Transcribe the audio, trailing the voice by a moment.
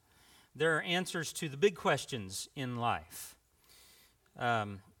There are answers to the big questions in life.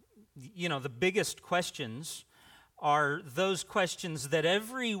 The biggest questions are those questions that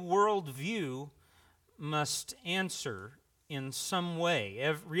every worldview must answer in some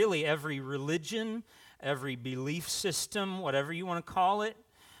way. Really, every religion, every belief system, whatever you want to call it,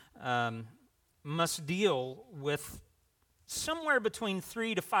 must deal with somewhere between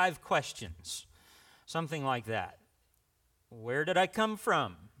 3 to 5 questions, something like that. Where did I come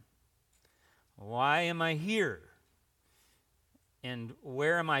from? Why am I here? And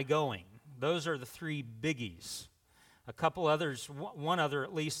where am I going? Those are the 3 biggies. A couple others, one other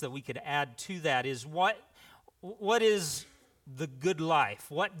at least that we could add to that is what is the good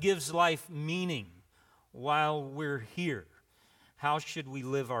life? What gives life meaning while we're here? How should we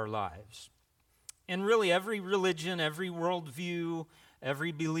live our lives? And really every religion, every worldview,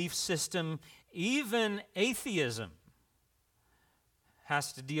 every belief system, even atheism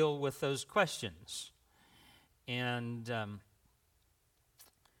has to deal with those questions. And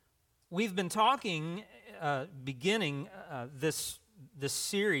we've been talking, beginning this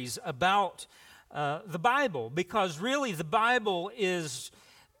series about the Bible, because really the Bible is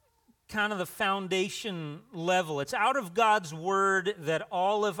kind of the foundation level. It's out of God's Word that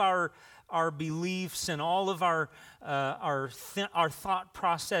all of our beliefs and all of our thought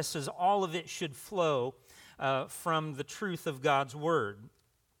processes, all of it should flow from the truth of God's Word.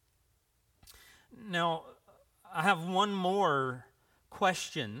 Now, I have one more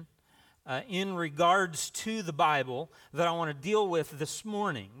question in regards to the Bible that I want to deal with this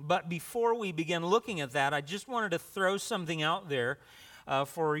morning. But before we begin looking at that, I just wanted to throw something out there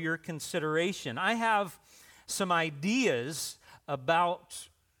for your consideration. I have some ideas about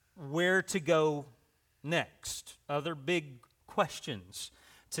where to go next, other big questions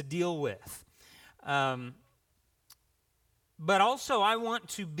to deal with. But also, I want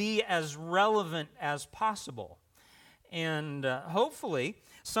to be as relevant as possible. And hopefully,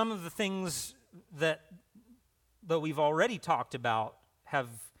 some of the things that we've already talked about have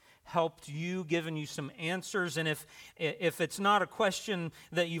helped you, given you some answers. And if it's not a question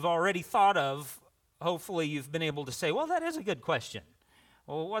that you've already thought of, hopefully you've been able to say, well, that is a good question.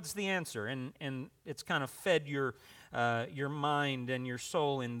 Well, what's the answer? And it's kind of fed your mind and your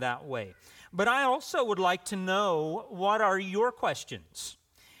soul in that way. But I also would like to know, what are your questions?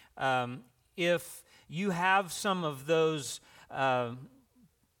 If you have some of those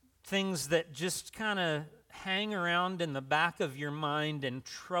things that just kind of hang around in the back of your mind and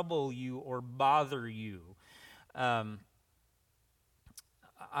trouble you or bother you, I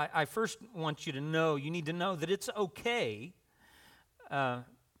first want you to know, you need to know that it's okay to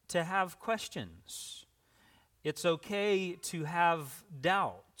have questions. It's okay to have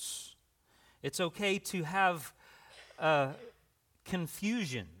doubts. It's okay to have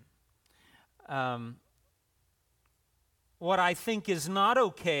confusion. What I think is not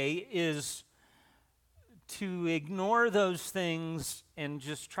okay is to ignore those things and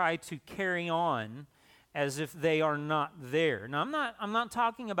just try to carry on as if they are not there. Now, I'm not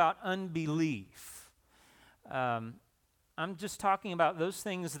talking about unbelief. I'm just talking about those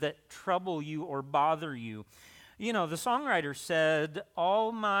things that trouble you or bother you. You know, the songwriter said,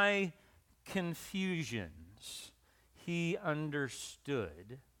 all my confusions he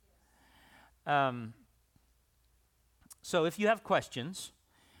understood. So if you have questions,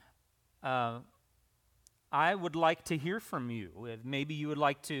 I would like to hear from you. Maybe you'd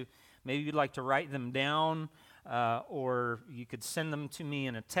like to write them down, or you could send them to me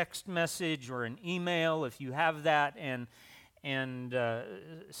in a text message or an email if you have that, and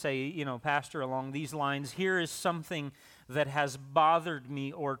say, Pastor, along these lines, here is something that has bothered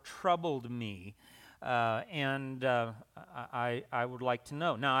me or troubled me, and I would like to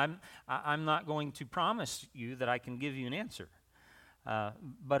know. Now, I'm not going to promise you that I can give you an answer,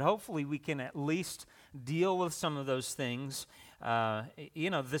 but hopefully we can at least deal with some of those things.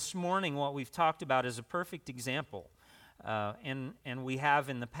 This morning what we've talked about is a perfect example, and we have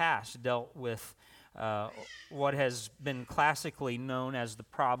in the past dealt with what has been classically known as the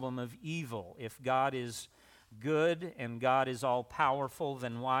problem of evil. If God is good and God is all-powerful,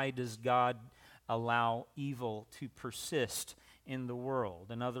 then why does God allow evil to persist in the world?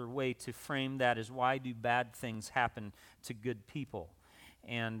 Another way to frame that is, why do bad things happen to good people?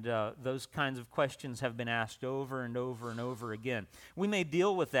 And those kinds of questions have been asked over and over and over again. We may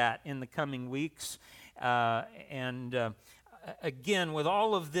deal with that in the coming weeks. Again, with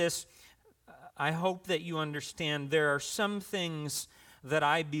all of this, I hope that you understand there are some things that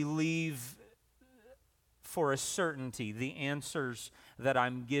I believe for a certainty the answers that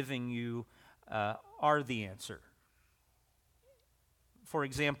I'm giving you are the answer. For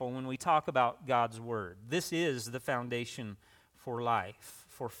example, when we talk about God's Word, this is the foundation for life,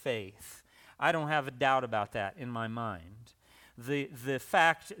 for faith. I don't have a doubt about that in my mind. The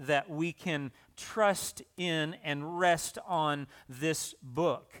fact that we can trust in and rest on this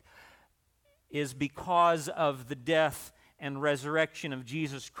book is because of the death and resurrection of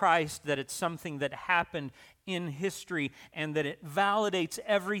Jesus Christ, that it's something that happened in history and that it validates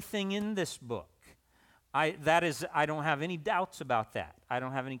everything in this book. I don't have any doubts about that. I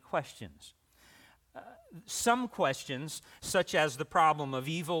don't have any questions. Some questions, such as the problem of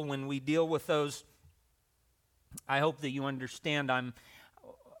evil, when we deal with those, I hope that you understand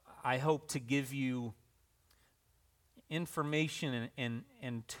I hope to give you information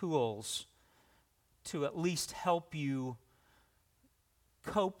and tools to at least help you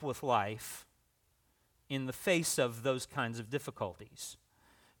cope with life in the face of those kinds of difficulties.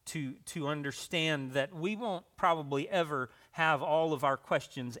 To understand that we won't probably ever have all of our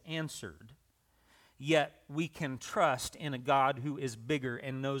questions answered, yet we can trust in a God who is bigger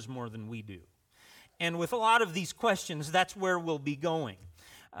and knows more than we do. And with a lot of these questions, that's where we'll be going.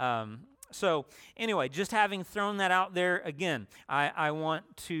 So anyway, just having thrown that out there, again, I want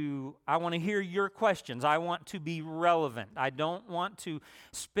to hear your questions. I want to be relevant. I don't want to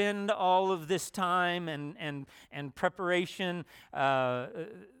spend all of this time and preparation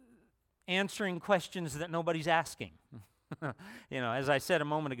answering questions that nobody's asking. As I said a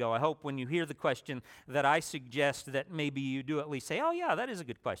moment ago, I hope when you hear the question that I suggest that maybe you do at least say, oh yeah, that is a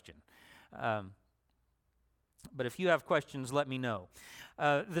good question. But if you have questions, let me know.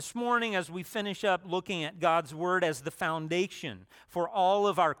 This morning, as we finish up looking at God's Word as the foundation for all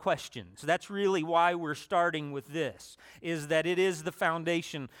of our questions, that's really why we're starting with this, is that it is the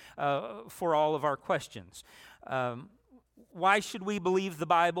foundation for all of our questions. Why should we believe the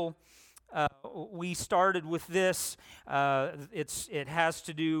Bible? We started with this. It has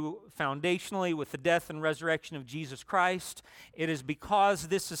to do foundationally with the death and resurrection of Jesus Christ. It is because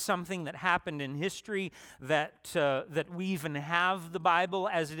this is something that happened in history that we even have the Bible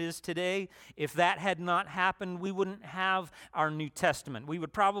as it is today. If that had not happened, we wouldn't have our New Testament. We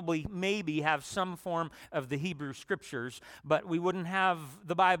would probably maybe have some form of the Hebrew Scriptures, but we wouldn't have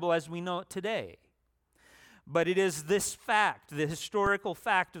the Bible as we know it today. But it is this fact, the historical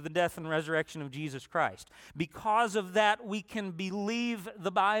fact of the death and resurrection of Jesus Christ. Because of that, we can believe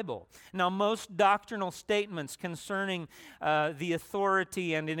the Bible. Now, most doctrinal statements concerning the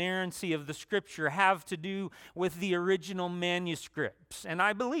authority and inerrancy of the Scripture have to do with the original manuscripts. And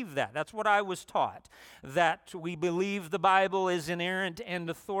I believe that. That's what I was taught, that we believe the Bible is inerrant and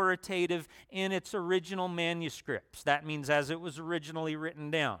authoritative in its original manuscripts. That means as it was originally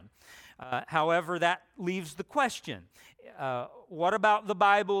written down. However, that leaves the question, what about the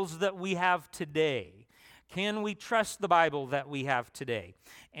Bibles that we have today? Can we trust the Bible that we have today?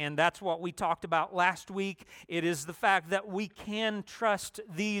 And that's what we talked about last week. It is the fact that we can trust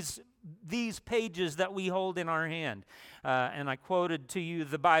these pages that we hold in our hand. And I quoted to you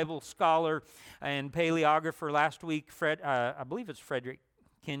the Bible scholar and paleographer last week, I believe it's Frederick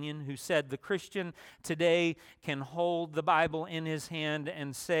Kenyon, who said the Christian today can hold the Bible in his hand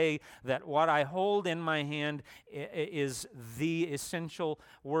and say that what I hold in my hand is the essential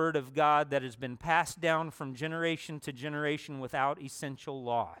Word of God that has been passed down from generation to generation without essential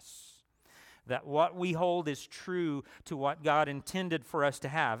loss. That what we hold is true to what God intended for us to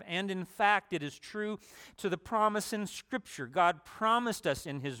have. And in fact, it is true to the promise in Scripture. God promised us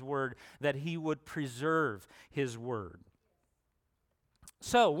in His Word that He would preserve His Word.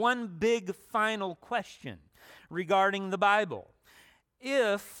 So, one big final question regarding the Bible.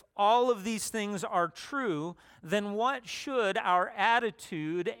 If all of these things are true, then what should our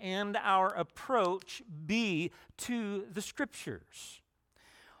attitude and our approach be to the Scriptures?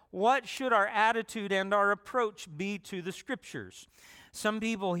 What should our attitude and our approach be to the Scriptures? Some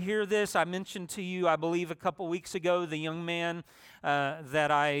people hear this. I mentioned to you, I believe a couple weeks ago, the young man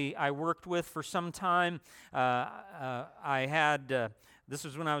that I worked with for some time. This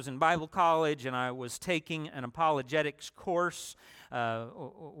was when I was in Bible college, and I was taking an apologetics course,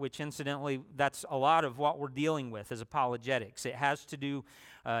 which incidentally, that's a lot of what we're dealing with is apologetics. It has to do,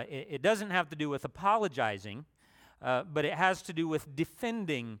 it doesn't have to do with apologizing, but it has to do with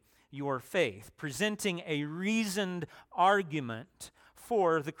defending your faith, presenting a reasoned argument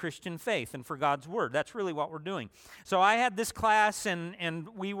for the Christian faith and for God's Word. That's really what we're doing. So I had this class, and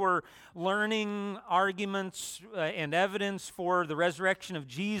we were learning arguments and evidence for the resurrection of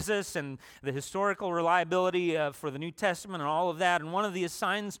Jesus and the historical reliability for the New Testament and all of that. And one of the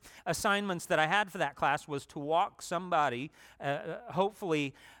assignments that I had for that class was to walk somebody,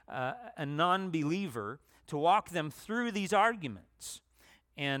 hopefully a non-believer, to walk them through these arguments.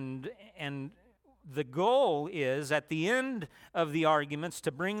 And the goal is, at the end of the arguments,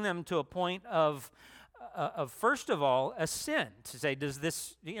 to bring them to a point of first of all, assent. To say, does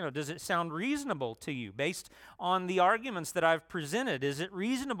it sound reasonable to you? Based on the arguments that I've presented, is it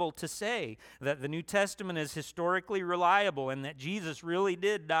reasonable to say that the New Testament is historically reliable and that Jesus really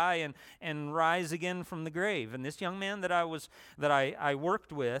did die and rise again from the grave? And this young man that I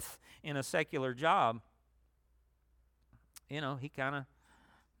worked with in a secular job, he kind of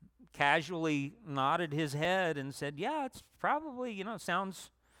casually nodded his head and said, yeah, it's probably,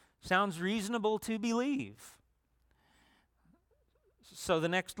 sounds reasonable to believe. So the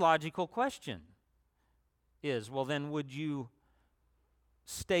next logical question is, well, then would you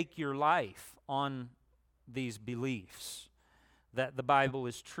stake your life on these beliefs that the Bible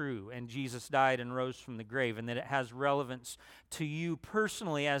is true and Jesus died and rose from the grave and that it has relevance to you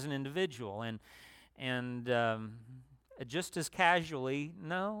personally as an individual? And just as casually,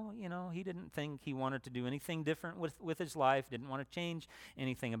 no, he didn't think he wanted to do anything different with his life, didn't want to change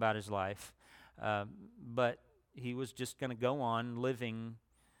anything about his life, but he was just going to go on living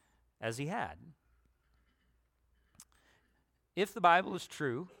as he had. If the Bible is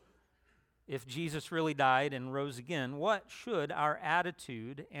true, if Jesus really died and rose again, what should our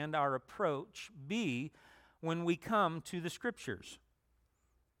attitude and our approach be when we come to the Scriptures?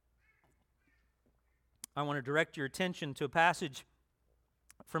 I want to direct your attention to a passage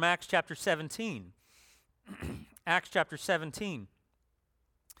from Acts chapter 17. Acts chapter 17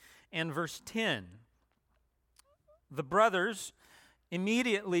 and verse 10. The brothers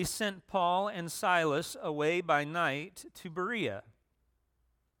immediately sent Paul and Silas away by night to Berea.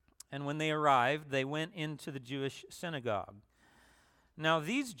 And when they arrived, they went into the Jewish synagogue. Now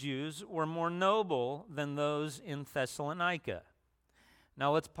these Jews were more noble than those in Thessalonica.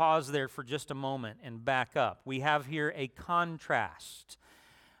 Now let's pause there for just a moment and back up. We have here a contrast.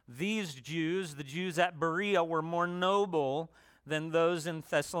 These Jews, the Jews at Berea, were more noble than those in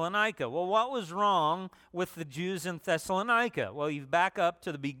Thessalonica. Well, what was wrong with the Jews in Thessalonica? Well, you back up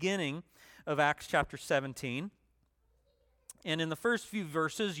to the beginning of Acts chapter 17. And in the first few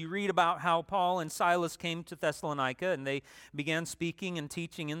verses, you read about how Paul and Silas came to Thessalonica, and they began speaking and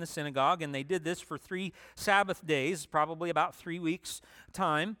teaching in the synagogue, and they did this for 3 Sabbath days, probably about 3 weeks'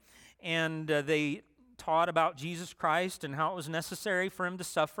 time, and they taught about Jesus Christ and how it was necessary for him to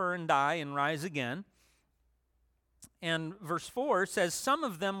suffer and die and rise again. And verse 4 says, some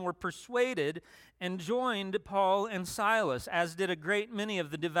of them were persuaded and joined Paul and Silas, as did a great many of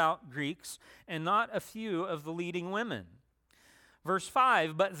the devout Greeks, and not a few of the leading women. Verse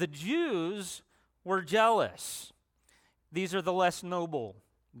 5, but the Jews were jealous. These are the less noble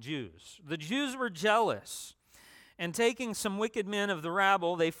Jews. The Jews were jealous. And taking some wicked men of the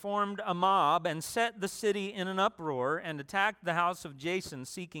rabble, they formed a mob and set the city in an uproar and attacked the house of Jason,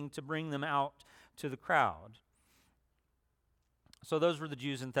 seeking to bring them out to the crowd. So those were the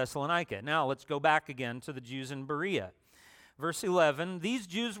Jews in Thessalonica. Now let's go back again to the Jews in Berea. Verse 11, these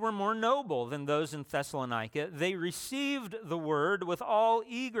Jews were more noble than those in Thessalonica. They received the word with all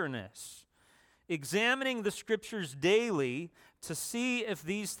eagerness, examining the Scriptures daily to see if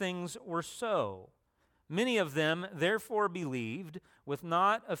these things were so. Many of them therefore believed, with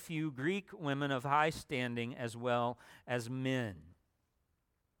not a few Greek women of high standing as well as men.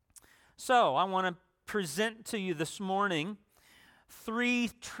 So I want to present to you this morning 3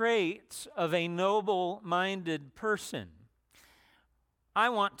 traits of a noble-minded person. I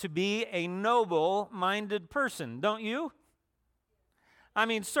want to be a noble-minded person, don't you? I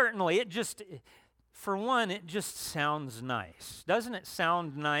mean, certainly, for one, it just sounds nice. Doesn't it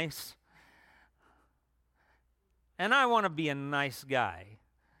sound nice? And I want to be a nice guy.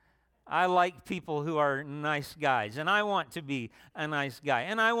 I like people who are nice guys, and I want to be a nice guy.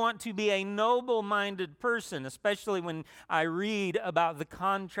 And I want to be a noble-minded person, especially when I read about the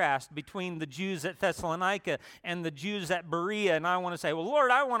contrast between the Jews at Thessalonica and the Jews at Berea. And I want to say, well,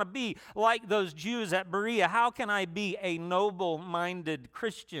 Lord, I want to be like those Jews at Berea. How can I be a noble-minded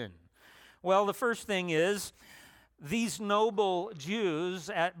Christian? Well, the first thing is, these noble Jews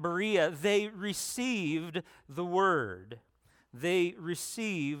at Berea, they received the word. They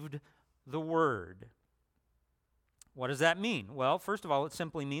received the word. What does that mean? Well, first of all, it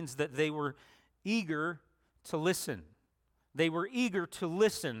simply means that they were eager to listen. They were eager to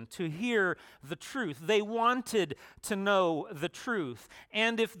listen, to hear the truth. They wanted to know the truth.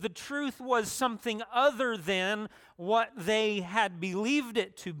 And if the truth was something other than what they had believed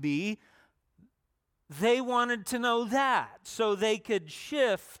it to be, they wanted to know that so they could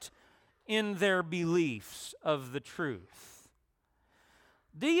shift in their beliefs of the truth.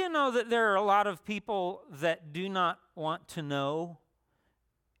 Do you know that there are a lot of people that do not want to know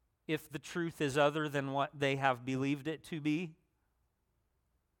if the truth is other than what they have believed it to be?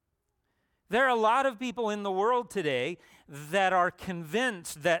 There are a lot of people in the world today that are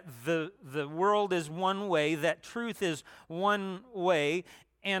convinced that the world is one way, that truth is one way,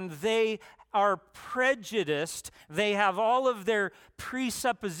 and they are prejudiced. They have all of their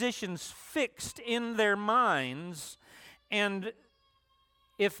presuppositions fixed in their minds, and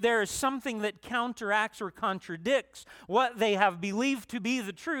if there is something that counteracts or contradicts what they have believed to be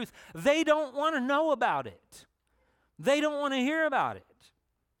the truth, they don't want to know about it. They don't want to hear about it.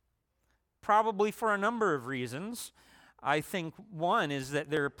 Probably for a number of reasons. I think one is that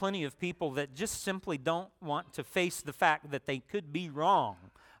there are plenty of people that just simply don't want to face the fact that they could be wrong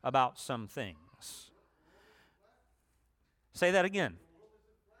about some things. Say that again.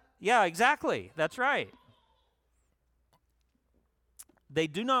 Yeah, exactly. That's right. They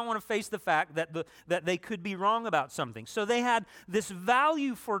do not want to face the fact that they could be wrong about something. So they had this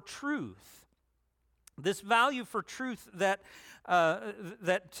value for truth. This value for truth that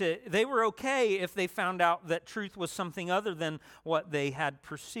they were okay if they found out that truth was something other than what they had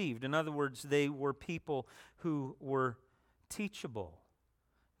perceived. In other words, they were people who were teachable.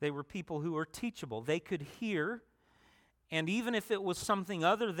 They were people who were teachable. They could hear, and even if it was something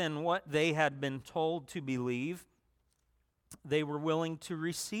other than what they had been told to believe, they were willing to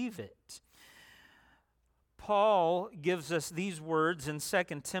receive it. Paul gives us these words in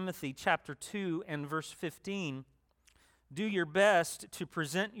 2 Timothy chapter 2 and verse 15. Do your best to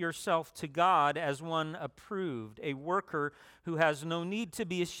present yourself to God as one approved, a worker who has no need to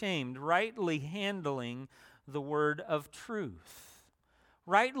be ashamed, rightly handling the word of truth.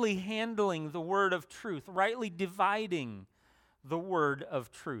 Rightly handling the word of truth, rightly dividing the word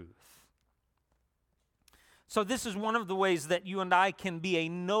of truth. So this is one of the ways that you and I can be a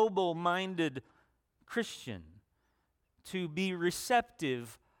noble-minded Christian, to be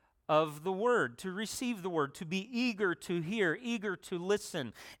receptive of the word, to receive the word, to be eager to hear, eager to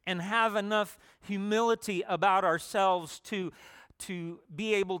listen, and have enough humility about ourselves to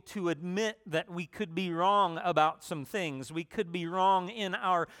be able to admit that we could be wrong about some things. We could be wrong in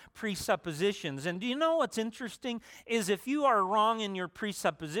our presuppositions. And do you know what's interesting is if you are wrong in your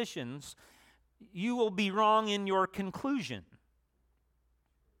presuppositions, you will be wrong in your conclusion.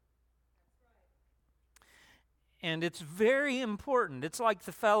 And it's very important. It's like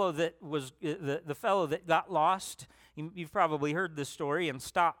the fellow that was the fellow that got lost. You've probably heard this story, and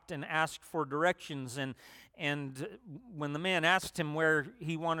stopped and asked for directions. And when the man asked him where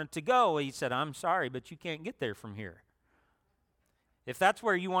he wanted to go, he said, "I'm sorry, but you can't get there from here. If that's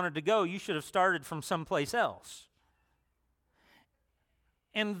where you wanted to go, you should have started from someplace else."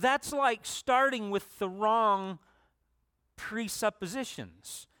 And that's like starting with the wrong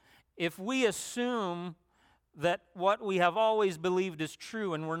presuppositions. If we assume that what we have always believed is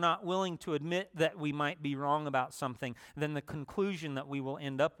true and we're not willing to admit that we might be wrong about something, then the conclusion that we will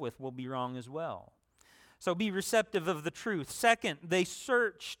end up with will be wrong as well. So be receptive of the truth. Second, they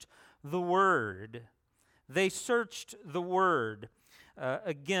searched the word. They searched the word.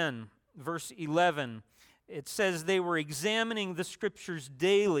 Again, verse 11, it says they were examining the scriptures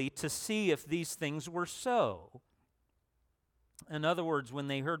daily to see if these things were so. In other words, when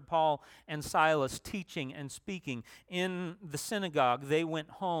they heard Paul and Silas teaching and speaking in the synagogue, they went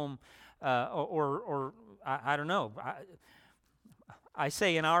home, I don't know. I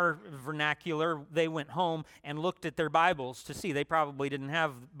say in our vernacular, they went home and looked at their Bibles to see. They probably didn't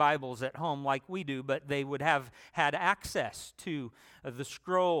have Bibles at home like we do, but they would have had access to the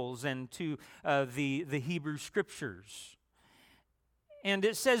scrolls and to the Hebrew Scriptures. And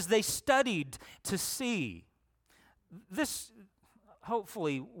it says they studied to see. This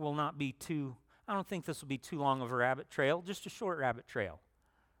hopefully will not be too, I don't think this will be too long of a rabbit trail, just a short rabbit trail.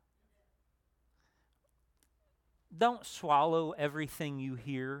 Don't swallow everything you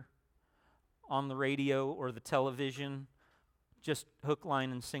hear on the radio or the television, just hook,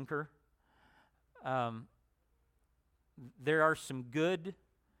 line, and sinker. There are some good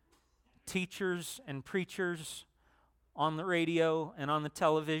teachers and preachers on the radio and on the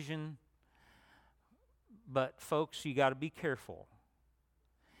television, but folks, you got to be careful.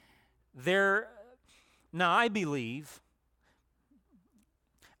 Now I believe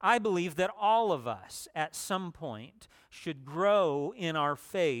that all of us at some point should grow in our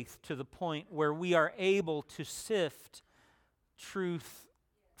faith to the point where we are able to sift truth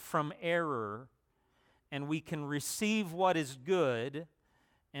from error, and we can receive what is good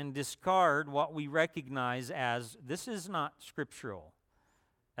and discard what we recognize as this is not scriptural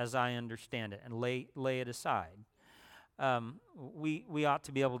as I understand it, and lay it aside. We ought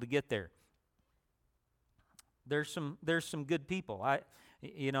to be able to get there. There's some good people.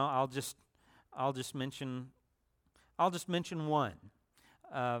 I'll just mention one.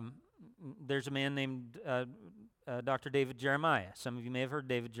 Um, there's a man named Dr. David Jeremiah. Some of you may have heard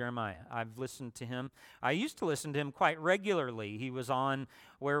David Jeremiah. I've listened to him. I used to listen to him quite regularly. He was on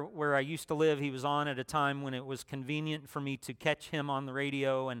where I used to live. He was on at a time when it was convenient for me to catch him on the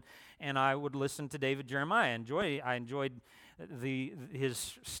radio, and I would listen to David Jeremiah. I enjoyed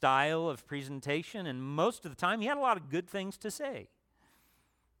his style of presentation, and most of the time he had a lot of good things to say.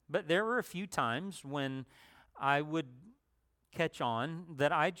 But there were a few times when I would catch on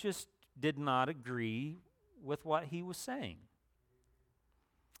that I just did not agree with what he was saying.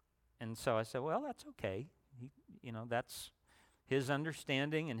 And so I said, well, that's okay. That's his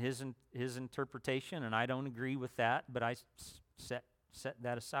understanding and his interpretation, and I don't agree with that, but I set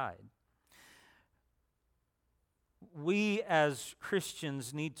that aside. We as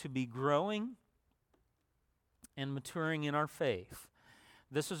Christians need to be growing and maturing in our faith.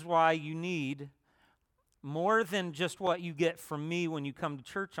 This is why you need more than just what you get from me when you come to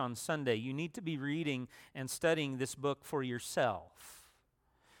church on Sunday. You need to be reading and studying this book for yourself.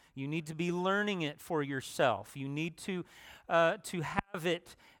 You need to be learning it for yourself. You need to have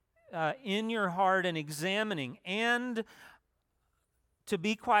it in your heart and examining. And to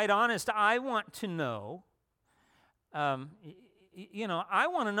be quite honest, I want to know, I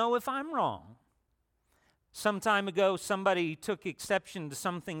want to know if I'm wrong. Some time ago, somebody took exception to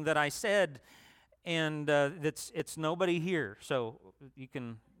something that I said, and it's nobody here, so you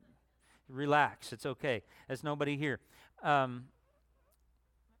can relax. It's okay. There's nobody here. But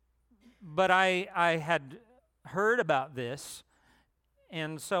I had heard about this,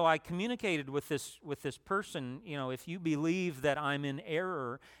 and so I communicated with this person. If you believe that I'm in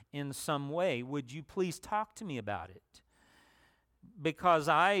error in some way, would you please talk to me about it? Because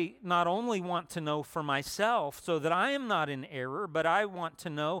I not only want to know for myself so that I am not in error, but I want to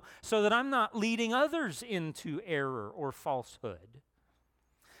know so that I'm not leading others into error or falsehood.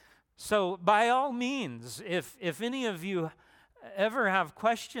 So by all means, if any of you ever have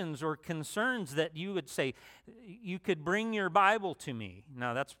questions or concerns that you would say, you could bring your Bible to me.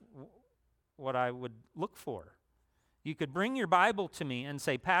 Now that's what I would look for. You could bring your Bible to me and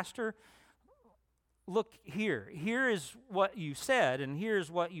say, Pastor, look here. Here is what you said, and here's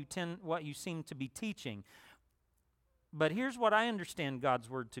what you seem to be teaching. But here's what I understand God's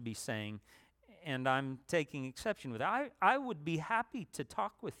word to be saying, and I'm taking exception with it. I would be happy to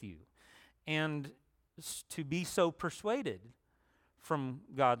talk with you and to be so persuaded from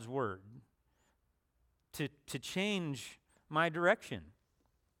God's word to change my direction.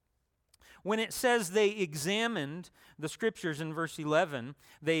 When it says they examined the Scriptures in verse 11,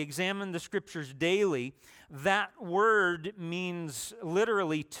 they examined the Scriptures daily, that word means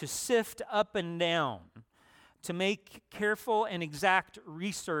literally to sift up and down, to make careful and exact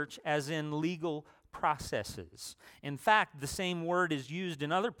research as in legal processes. In fact, the same word is used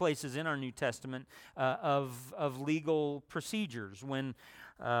in other places in our New Testament of legal procedures. When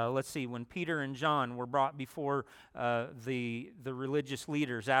when Peter and John were brought before the religious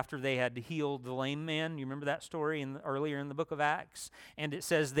leaders after they had healed the lame man. You remember that story earlier in the book of Acts? And it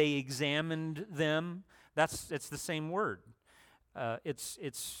says they examined them. It's the same word.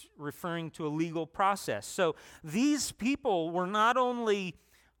 It's referring to a legal process. So these people were not only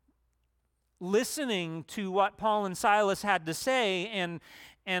listening to what Paul and Silas had to say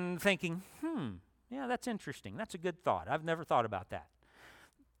and thinking, yeah, that's interesting. That's a good thought. I've never thought about that.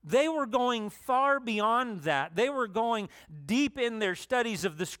 They were going far beyond that. They were going deep in their studies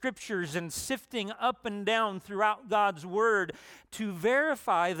of the Scriptures and sifting up and down throughout God's Word to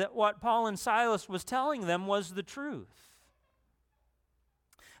verify that what Paul and Silas was telling them was the truth.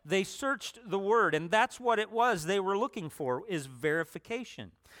 They searched the Word, and that's what it was they were looking for, is verification.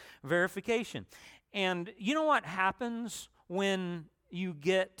 Verification. And you know what happens when you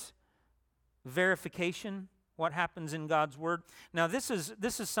get verification? What happens in God's Word? Now, this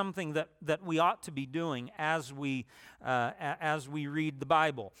is something that we ought to be doing as we read the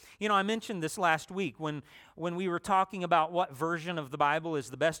Bible. I mentioned this last week when we were talking about what version of the Bible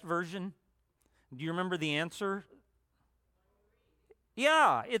is the best version. Do you remember the answer?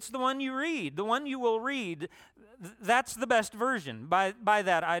 Yeah, it's the one you read, the one you will read. That's the best version. By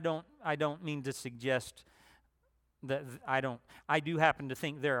that, I don't mean to suggest that I do happen to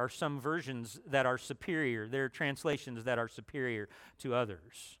think there are some versions that are superior. There are translations that are superior to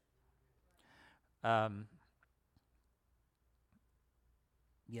others.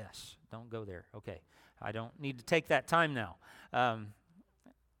 Yes, don't go there. Okay, I don't need to take that time now.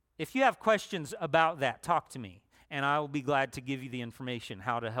 If you have questions about that, talk to me, and I will be glad to give you the information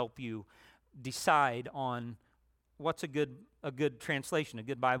how to help you decide on what's a good translation, a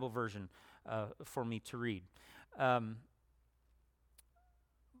good Bible version for me to read?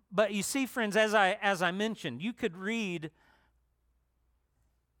 But you see, friends, as I mentioned, you could read,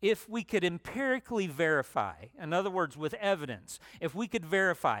 if we could empirically verify, in other words, with evidence, if we could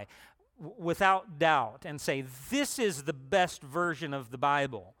verify without doubt and say, this is the best version of the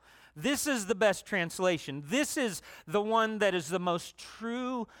Bible, this is the best translation, this is the one that is the most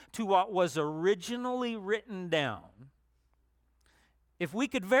true to what was originally written down. If we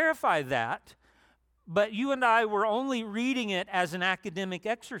could verify that, but you and I were only reading it as an academic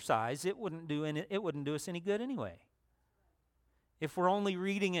exercise, it wouldn't do us any good anyway. If we're only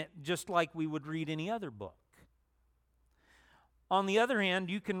reading it just like we would read any other book. On the other hand,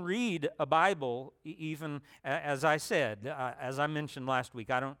 you can read a Bible, even, as I said, as I mentioned last week,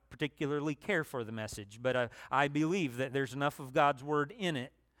 I don't particularly care for the message, but I believe that there's enough of God's Word in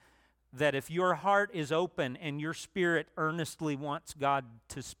it that if your heart is open and your spirit earnestly wants God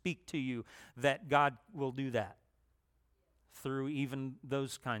to speak to you, that God will do that through even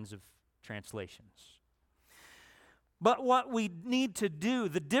those kinds of translations. But what we need to do,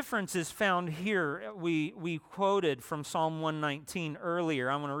 the difference is found here. We quoted from Psalm 119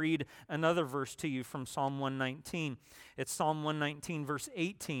 earlier. I'm going to read another verse to you from Psalm 119. It's Psalm 119, verse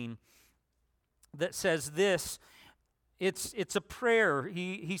 18, that says this. It's a prayer.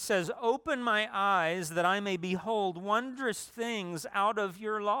 He says, "Open my eyes that I may behold wondrous things out of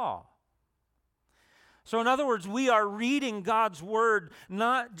your law." So in other words, we are reading God's Word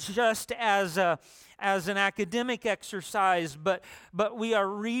not just as an academic exercise, but we are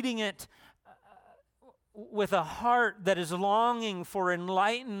reading it with a heart that is longing for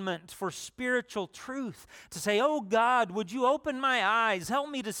enlightenment, for spiritual truth, to say, "Oh God, would you open my eyes, help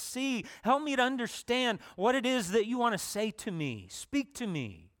me to see, help me to understand what it is that you want to say to me, speak to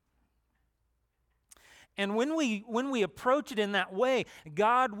me." And when we approach it in that way,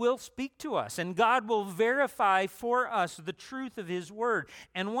 God will speak to us, and God will verify for us the truth of His Word.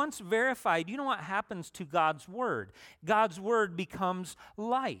 And once verified, you know what happens to God's Word? God's Word becomes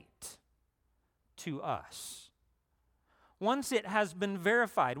light to us. Once it has been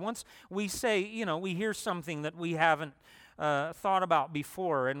verified, once we say, we hear something that we haven't thought about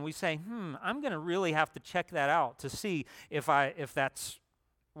before, and we say, I'm going to really have to check that out to see if that's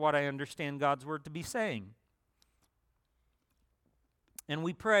what I understand God's Word to be saying. And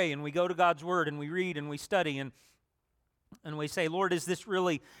we pray, and we go to God's Word, and we read, and we study, and we say, "Lord, is this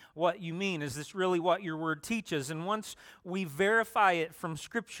really what you mean? Is this really what your Word teaches?" And once we verify it from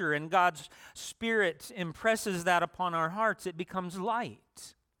Scripture, and God's Spirit impresses that upon our hearts, it becomes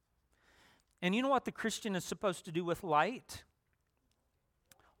light. And you know what the Christian is supposed to do with light?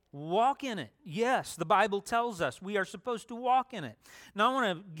 Walk in it. Yes, the Bible tells us we are supposed to walk in it. Now I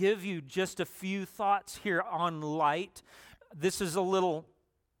want to give you just a few thoughts here on light. This is a little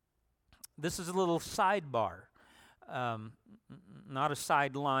sidebar, not a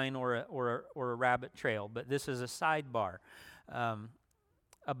sideline or a rabbit trail, but this is a sidebar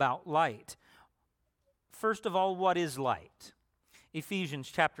about light. First of all, what is light? Ephesians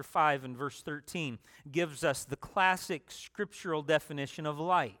chapter 5 and verse 13 gives us the classic scriptural definition of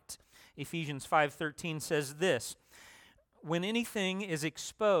light. Ephesians 5:13 says this, "When anything is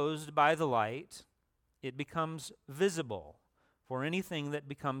exposed by the light, it becomes visible. For anything that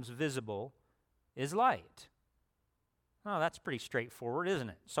becomes visible is light." Oh, that's pretty straightforward,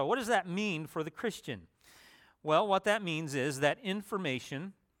 isn't it? So what does that mean for the Christian? Well, what that means is that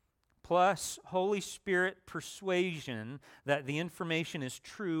information plus Holy Spirit persuasion that the information is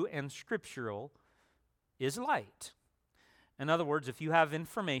true and scriptural is light. In other words, if you have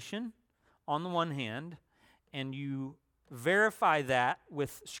information on the one hand and you verify that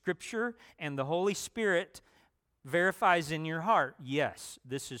with Scripture and the Holy Spirit verifies in your heart, yes,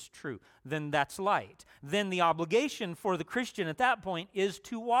 this is true, then that's light. Then the obligation for the Christian at that point is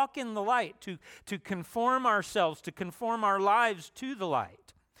to walk in the light, to conform ourselves, to conform our lives to the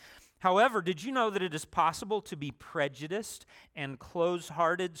light. However, did you know that it is possible to be prejudiced and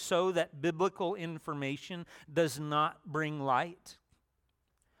close-hearted so that biblical information does not bring light?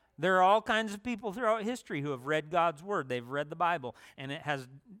 There are all kinds of people throughout history who have read God's Word. They've read the Bible, and it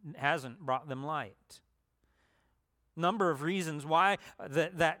hasn't brought them light. Number of reasons why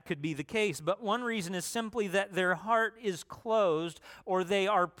that could be the case, but one reason is simply that their heart is closed or they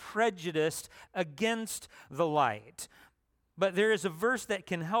are prejudiced against the light. But there is a verse that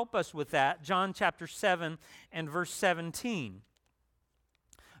can help us with that, John chapter 7 and verse 17.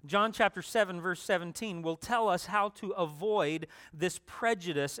 John chapter 7 verse 17 will tell us how to avoid this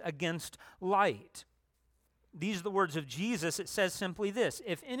prejudice against light. These are the words of Jesus. It says simply this,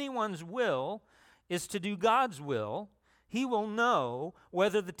 "If anyone's will is to do God's will, he will know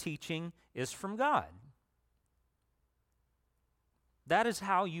whether the teaching is from God. That is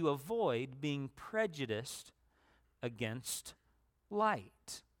how you avoid being prejudiced against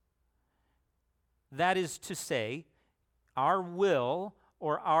light. That is to say, our will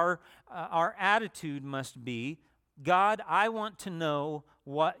or our attitude must be, God, I want to know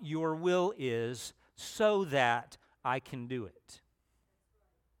what your will is so that I can do it.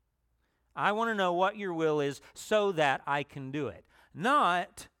 I want to know what your will is so that I can do it.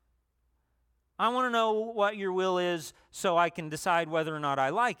 Not, I want to know what your will is so I can decide whether or not I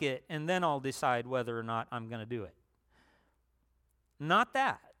like it, and then I'll decide whether or not I'm going to do it. Not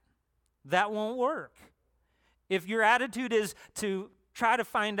that. That won't work. If your attitude is to try to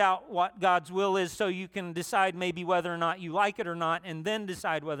find out what God's will is so you can decide maybe whether or not you like it or not, and then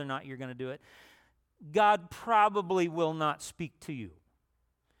decide whether or not you're going to do it, God probably will not speak to you.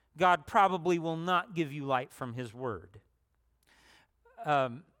 God probably will not give you light from His Word.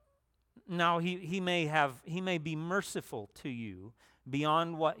 Now, he may be merciful to you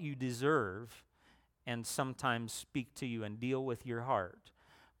beyond what you deserve and sometimes speak to you and deal with your heart.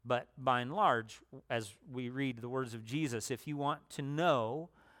 But by and large, as we read the words of Jesus, if you want to know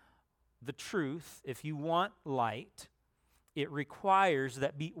the truth, if you want light, it requires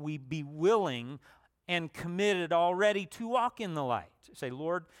that we be willing and committed already to walk in the light. Say,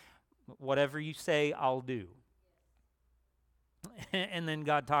 Lord, whatever you say, I'll do. And then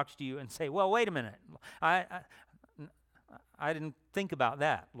God talks to you and say, well, wait a minute. I didn't think about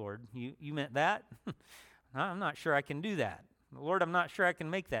that, Lord. You meant that? I'm not sure I can do that. Lord, I'm not sure I can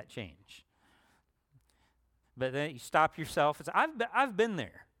make that change. But then you stop yourself and say, I've been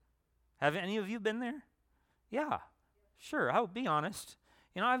there. Have any of you been there? Yeah, sure, I'll be honest.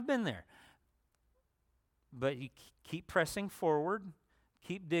 I've been there. But you keep pressing forward,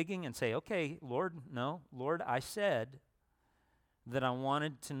 keep digging and say, okay, Lord, I said that I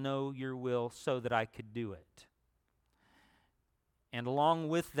wanted to know your will so that I could do it. And along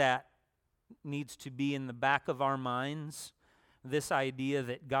with that needs to be in the back of our minds this idea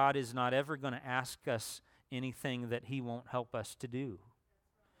that God is not ever going to ask us anything that He won't help us to do.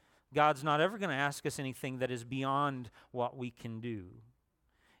 God's not ever going to ask us anything that is beyond what we can do.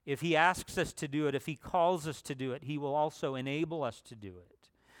 If He asks us to do it, if He calls us to do it, He will also enable us to do it.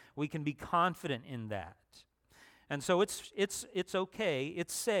 We can be confident in that. And so it's okay,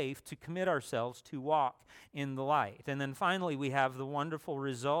 it's safe to commit ourselves to walk in the light. And then finally, we have the wonderful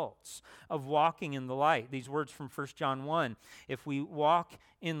results of walking in the light. These words from 1 John 1. If we walk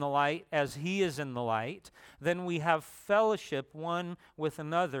in the light as He is in the light, then we have fellowship one with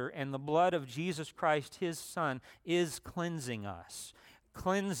another, and the blood of Jesus Christ, His Son, is cleansing us.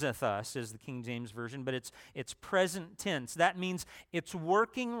 Cleanseth us is the King James Version, but it's present tense. That means it's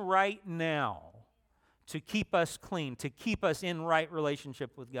working right now to keep us clean, to keep us in right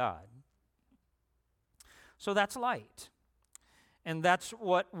relationship with God. So that's light. And that's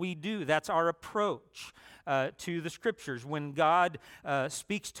what we do. That's our approach to the Scriptures. When God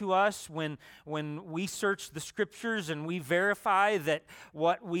speaks to us, when we search the Scriptures and we verify that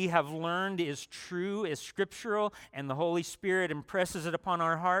what we have learned is true, is scriptural, and the Holy Spirit impresses it upon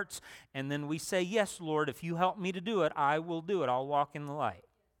our hearts, and then we say, yes, Lord, if you help me to do it, I will do it. I'll walk in the light.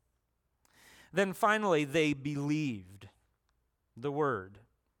 Then finally, they believed the Word.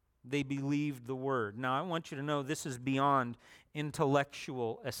 They believed the Word. Now, I want you to know this is beyond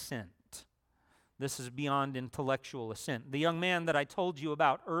intellectual assent. This is beyond intellectual assent. The young man that I told you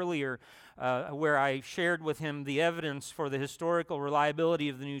about earlier, where I shared with him the evidence for the historical reliability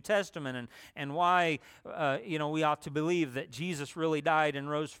of the New Testament and why we ought to believe that Jesus really died and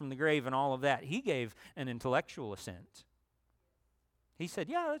rose from the grave and all of that, he gave an intellectual assent. He said,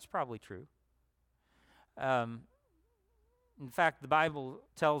 yeah, that's probably true. In fact, the Bible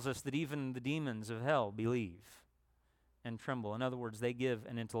tells us that even the demons of hell believe and tremble. In other words, they give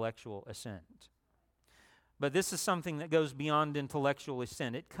an intellectual assent. But this is something that goes beyond intellectual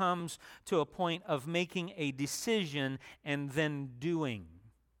assent. It comes to a point of making a decision and then doing.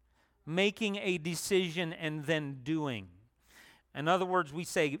 Making a decision and then doing. In other words, we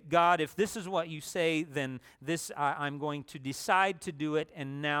say, God, if this is what you say, then I'm going to decide to do it,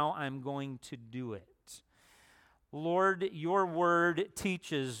 and now I'm going to do it. Lord, your word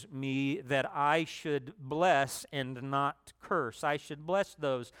teaches me that I should bless and not curse. I should bless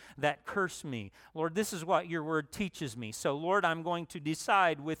those that curse me. Lord, this is what your word teaches me. So, Lord, I'm going to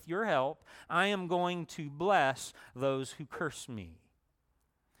decide with your help, I am going to bless those who curse me.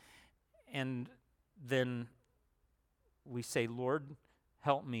 And then we say, Lord,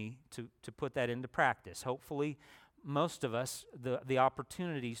 help me to put that into practice. Hopefully, most of us, the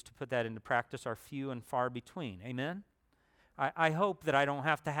opportunities to put that into practice are few and far between. Amen? I hope that I don't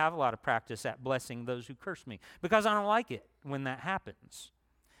have to have a lot of practice at blessing those who curse me, because I don't like it when that happens.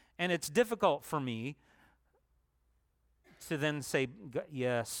 And it's difficult for me to then say,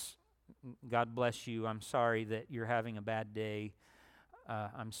 yes, God bless you. I'm sorry that you're having a bad day.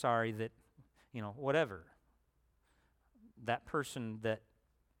 I'm sorry that, whatever. That person that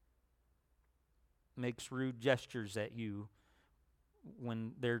makes rude gestures at you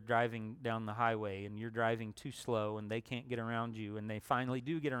when they're driving down the highway and you're driving too slow and they can't get around you, and they finally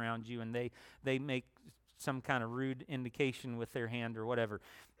do get around you, and they make some kind of rude indication with their hand or whatever.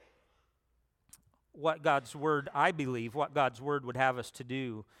 What God's Word, I believe, what God's Word would have us to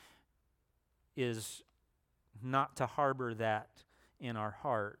do is not to harbor that in our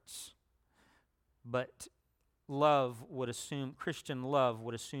hearts, but Christian love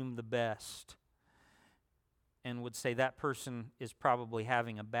would assume the best and would say that person is probably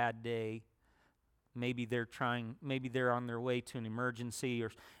having a bad day. Maybe they're on their way to an emergency,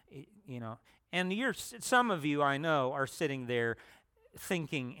 or and some of you I know are sitting there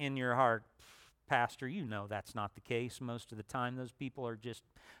thinking in your heart, Pastor, that's not the case most of the time. Those people are just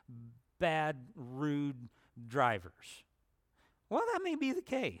bad, rude drivers. Well, that may be the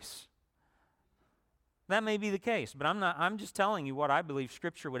case. That may be the case, but I'm just telling you what I believe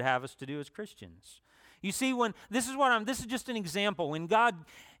Scripture would have us to do as Christians. You see, this is just an example. When God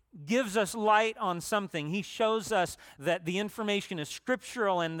gives us light on something, He shows us that the information is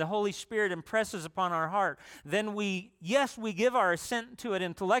scriptural and the Holy Spirit impresses upon our heart. Then we give our assent to it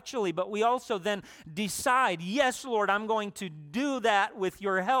intellectually, but we also then decide, yes, Lord, I'm going to do that with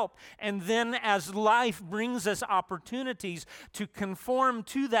your help. And then as life brings us opportunities to conform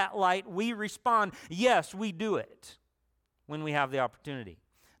to that light, we respond, yes, we do it when we have the opportunity.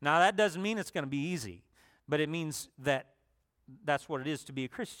 Now, that doesn't mean it's going to be easy, but it means that that's what it is to be a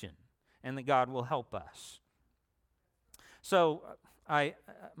Christian, and that God will help us. So,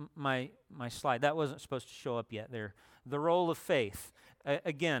 my slide, that wasn't supposed to show up yet there. The role of faith.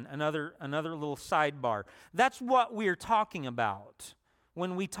 Again, another little sidebar. That's what we're talking about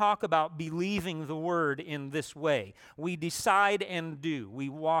when we talk about believing the Word in this way. We decide and do. We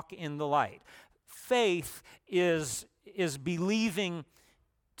walk in the light. Faith is believing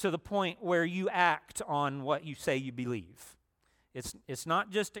to the point where you act on what you say you believe. It's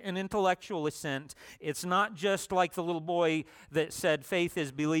not just an intellectual assent. It's not just like the little boy that said faith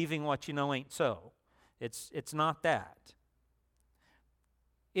is believing what you know ain't so. It's not that.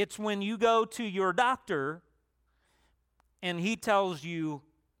 It's when you go to your doctor and he tells you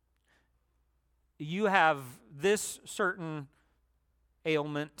you have this certain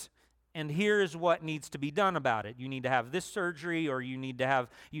ailment, and here is what needs to be done about it. You need to have this surgery, or you need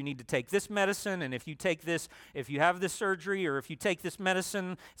to take this medicine, and if you have this surgery, or if you take this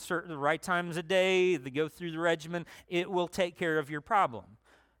medicine the right times a day, to go through the regimen, it will take care of your problem.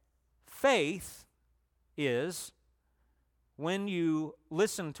 Faith is when you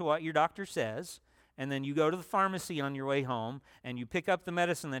listen to what your doctor says, and then you go to the pharmacy on your way home, and you pick up the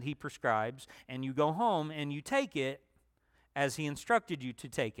medicine that he prescribes, and you go home and you take it as he instructed you to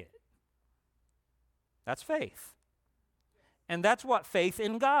take it. That's faith. And that's what faith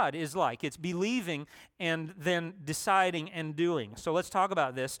in God is like. It's believing and then deciding and doing. So let's talk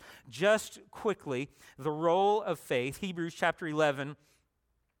about this just quickly. The role of faith, Hebrews chapter 11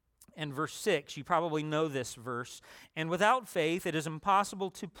 and verse 6. You probably know this verse. And without faith it is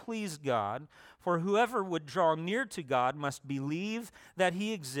impossible to please God, for whoever would draw near to God must believe that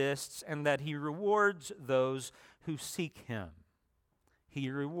He exists and that He rewards those who seek Him. He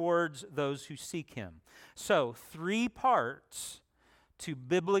rewards those who seek Him. So, 3 parts to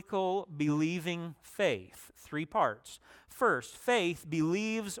biblical believing faith. 3 parts. First, faith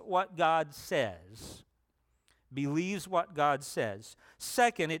believes what God says. Believes what God says.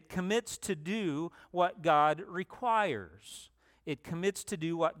 Second, it commits to do what God requires. It commits to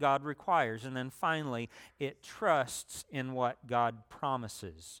do what God requires. And then finally, it trusts in what God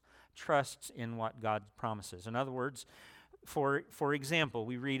promises. Trusts in what God promises. In other words, for example,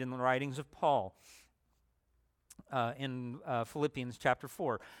 we read in the writings of Paul in Philippians chapter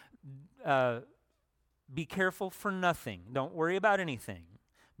 4, be careful for nothing. Don't worry about anything.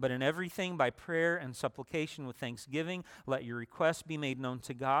 But in everything, by prayer and supplication with thanksgiving, let your requests be made known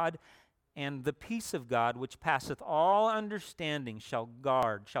to God, and the peace of God, which passeth all understanding, shall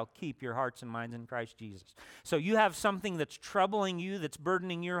keep your hearts and minds in Christ Jesus. So you have something that's troubling you, that's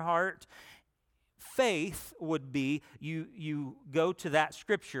burdening your heart. faith would be you go to that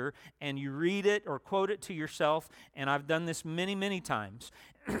scripture and you read it or quote it to yourself, and I've done this many, many times.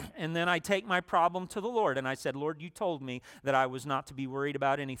 And then I take my problem to the Lord, and I said, Lord, you told me that I was not to be worried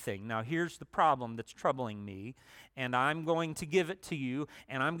about anything. Now here's the problem that's troubling me, and I'm going to give it to you,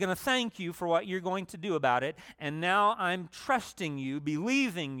 and I'm going to thank you for what you're going to do about it, and now I'm trusting you,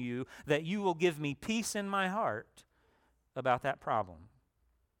 believing you, that you will give me peace in my heart about that problem.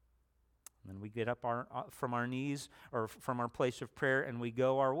 And then we get up from our knees or from our place of prayer, and we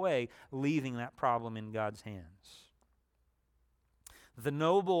go our way, leaving that problem in God's hands. The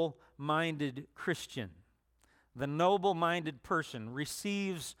noble-minded Christian, the noble-minded person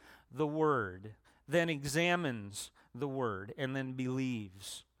receives the Word, then examines the Word, and then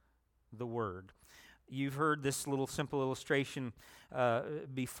believes the Word. You've heard this little simple illustration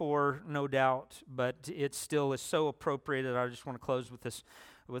before, no doubt, but it still is so appropriate that I just want to close with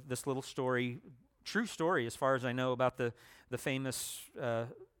this little story, true story as far as I know, about the famous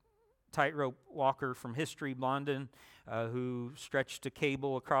tightrope walker from history, Blondin, who stretched a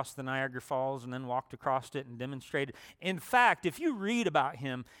cable across the Niagara Falls and then walked across it and demonstrated. In fact, if you read about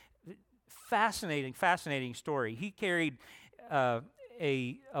him, fascinating story. He carried a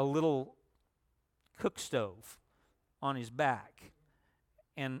little cook stove on his back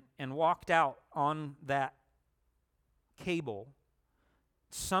and walked out on that cable,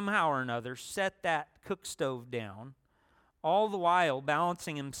 somehow or another, set that cook stove down, all the while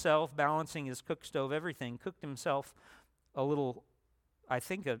balancing himself, balancing his cook stove, everything, cooked himself a little, I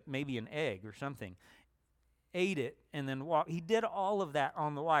think maybe an egg or something, ate it, and then walked. He did all of that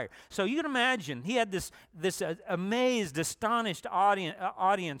on the wire. So you can imagine, he had this amazed, astonished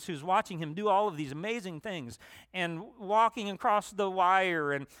audience who's watching him do all of these amazing things, and walking across the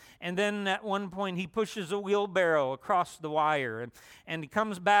wire, and then at one point he pushes a wheelbarrow across the wire, and he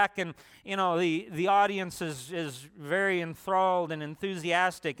comes back, and the audience is very enthralled and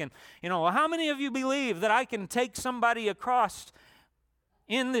enthusiastic, and well, how many of you believe that I can take somebody across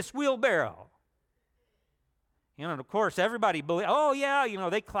in this wheelbarrow? And of course, everybody believed, oh yeah,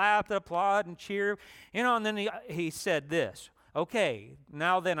 they clapped, applaud, and cheer. And then he said this, okay,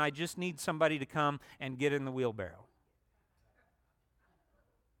 now then I just need somebody to come and get in the wheelbarrow.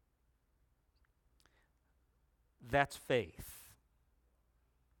 That's faith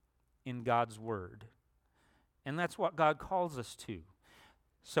in God's Word. And that's what God calls us to.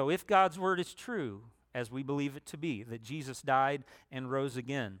 So if God's Word is true, as we believe it to be, that Jesus died and rose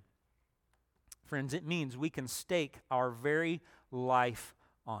again, friends, it means we can stake our very life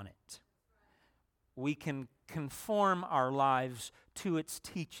on it. We can conform our lives to its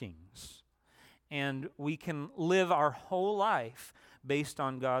teachings. And we can live our whole life based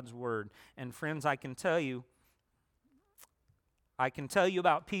on God's Word. And friends, I can tell you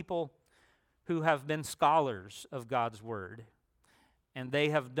about people who have been scholars of God's Word. And they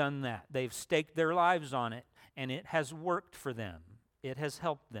have done that. They've staked their lives on it, and it has worked for them. It has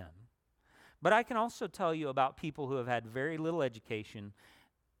helped them. But I can also tell you about people who have had very little education,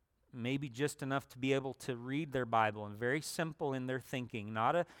 maybe just enough to be able to read their Bible, and very simple in their thinking,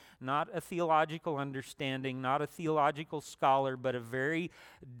 not a theological understanding, not a theological scholar, but a very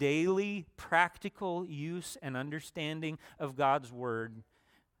daily, practical use and understanding of God's Word,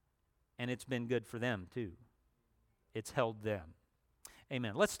 and it's been good for them too. It's held them.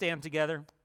 Amen. Let's stand together.